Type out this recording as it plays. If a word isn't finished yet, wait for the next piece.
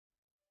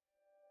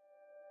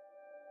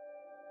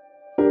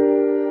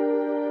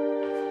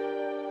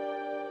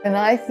And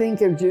I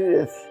think of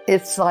Judith,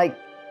 it's like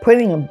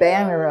putting a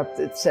banner up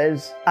that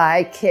says,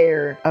 I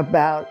care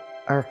about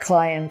our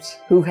clients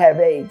who have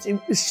AIDS. It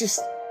was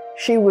just,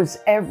 she was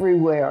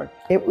everywhere.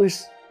 It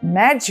was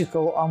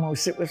magical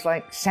almost. It was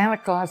like Santa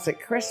Claus at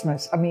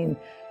Christmas. I mean,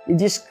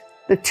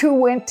 the two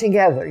went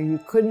together. You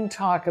couldn't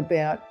talk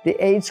about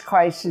the AIDS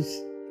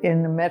crisis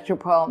in the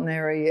metropolitan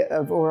area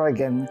of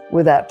Oregon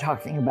without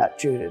talking about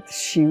Judith.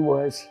 She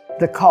was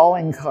the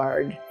calling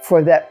card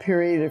for that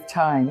period of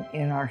time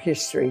in our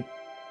history.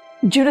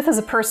 Judith is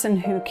a person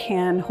who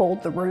can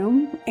hold the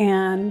room,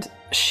 and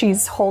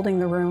she's holding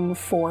the room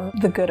for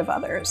the good of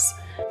others.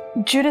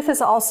 Judith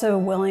is also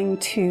willing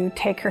to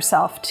take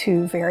herself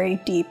to very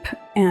deep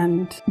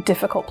and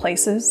difficult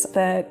places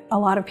that a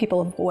lot of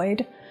people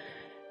avoid.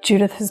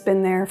 Judith has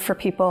been there for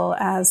people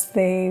as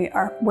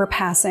were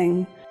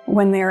passing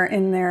when they're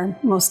in their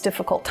most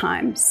difficult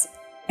times.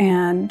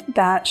 And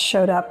that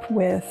showed up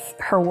with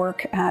her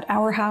work at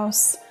Our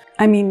House.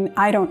 I mean,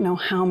 I don't know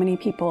how many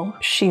people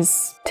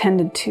she's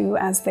tended to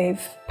as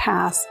they've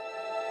passed.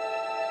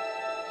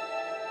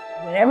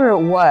 Whenever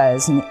it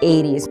was in the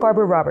 80s,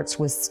 Barbara Roberts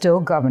was still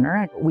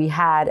governor. We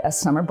had a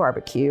summer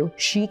barbecue.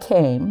 She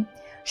came,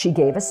 she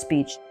gave a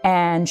speech,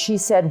 and she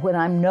said, when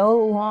I'm no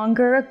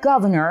longer a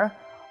governor,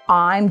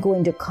 I'm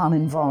going to come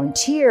and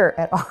volunteer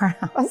at Our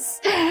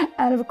House.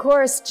 And of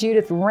course,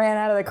 Judith ran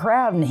out of the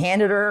crowd and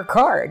handed her a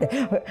card.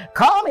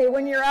 Call me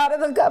when you're out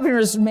of the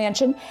governor's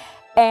mansion.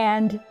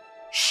 And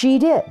she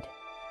did.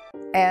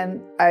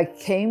 And I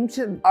came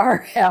to Our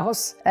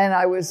House and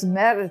I was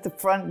met at the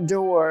front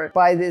door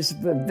by this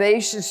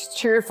vivacious,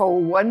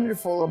 cheerful,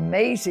 wonderful,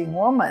 amazing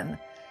woman.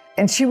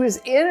 And she was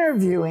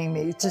interviewing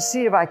me to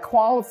see if I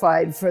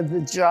qualified for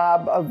the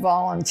job of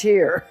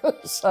volunteer.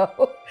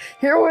 So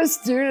here was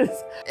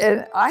Judith.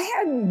 And I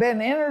hadn't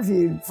been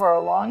interviewed for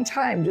a long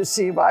time to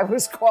see if I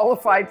was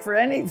qualified for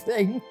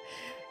anything.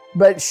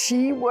 But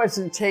she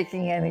wasn't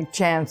taking any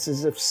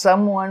chances. If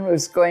someone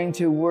was going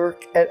to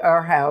work at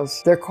Our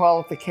House, their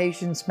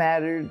qualifications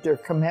mattered, their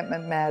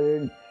commitment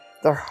mattered,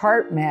 their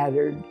heart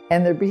mattered,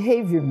 and their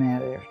behavior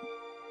mattered.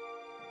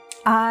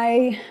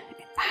 I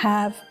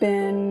have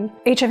been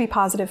HIV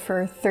positive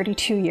for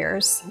 32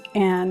 years,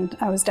 and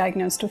I was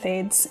diagnosed with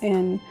AIDS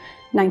in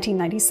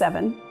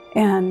 1997.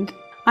 And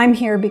I'm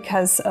here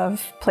because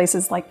of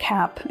places like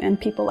CAP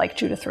and people like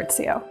Judith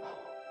Rizzio.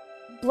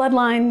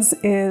 Bloodlines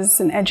is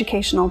an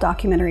educational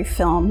documentary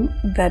film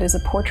that is a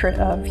portrait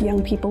of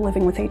young people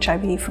living with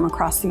HIV from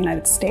across the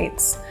United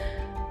States.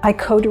 I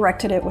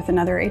co-directed it with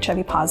another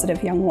HIV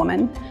positive young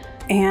woman,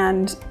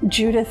 and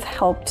Judith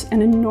helped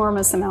an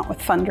enormous amount with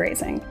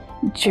fundraising.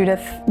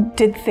 Judith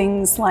did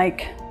things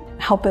like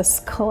help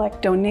us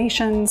collect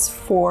donations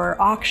for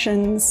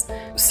auctions,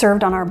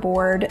 served on our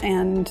board,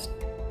 and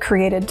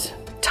created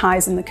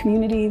ties in the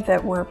community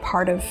that were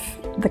part of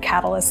the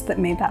catalyst that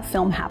made that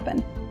film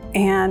happen.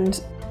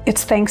 And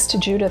it's thanks to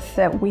Judith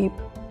that we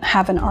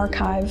have an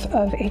archive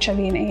of HIV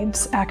and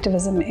AIDS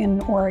activism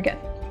in Oregon.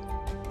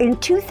 In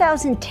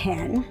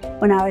 2010,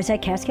 when I was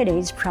at Cascade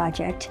AIDS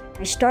Project,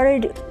 I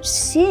started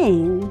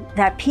seeing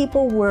that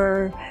people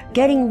were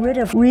getting rid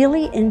of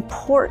really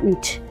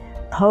important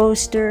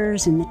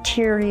posters and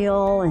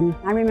material. And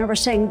I remember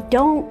saying,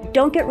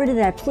 don't get rid of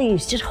that,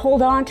 please, just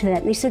hold on to that.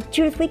 And they said,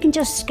 Judith, we can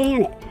just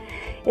scan it.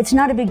 It's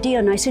not a big deal.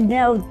 And I said,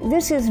 no,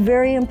 this is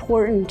very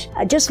important.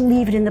 Just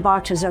leave it in the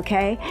boxes,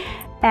 okay?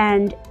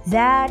 And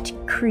that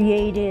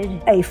created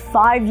a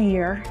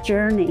 5-year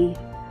journey.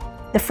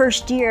 The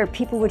first year,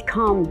 people would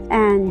come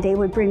and they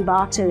would bring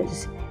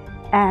boxes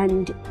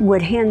and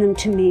would hand them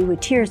to me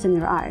with tears in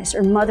their eyes,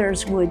 or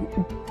mothers would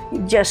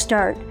just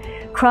start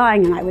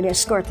crying and I would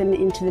escort them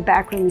into the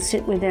back room and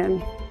sit with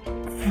them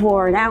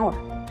for an hour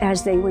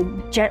as they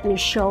would gently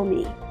show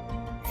me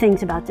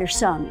things about their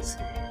sons.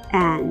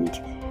 And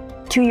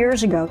 2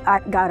 years ago, I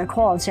got a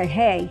call and said,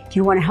 hey, do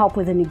you want to help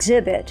with an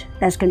exhibit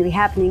that's going to be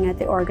happening at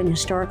the Oregon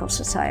Historical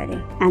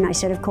Society? And I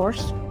said, of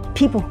course.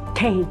 People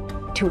came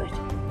to it.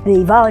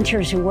 The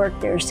volunteers who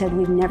worked there said,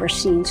 we've never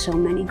seen so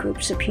many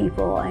groups of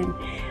people. And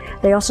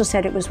they also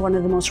said it was one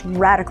of the most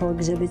radical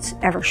exhibits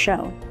ever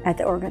shown at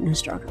the Oregon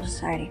Historical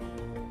Society.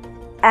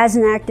 As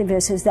an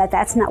activist,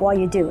 that's not why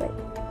you do it.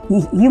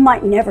 You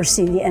might never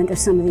see the end of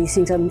some of these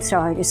things, I'm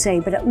sorry to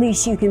say, but at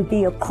least you can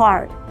be a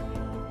part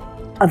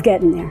of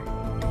getting there.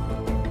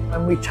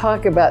 When we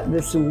talk about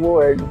this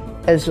award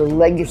as a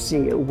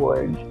legacy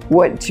award,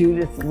 what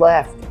Judith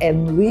left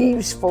and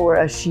leaves for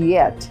us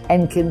yet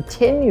and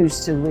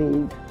continues to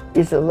leave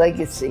is a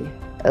legacy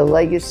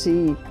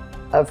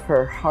of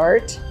her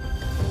heart,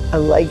 a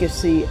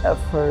legacy of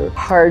her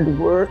hard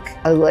work,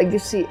 a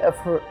legacy of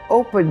her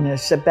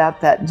openness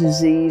about that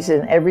disease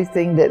and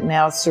everything that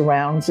now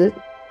surrounds it.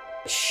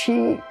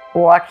 She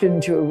walked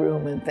into a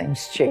room and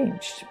things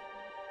changed.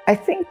 I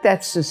think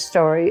that's the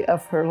story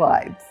of her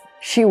life.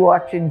 She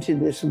walked into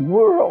this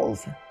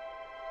world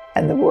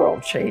and the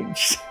world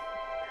changed.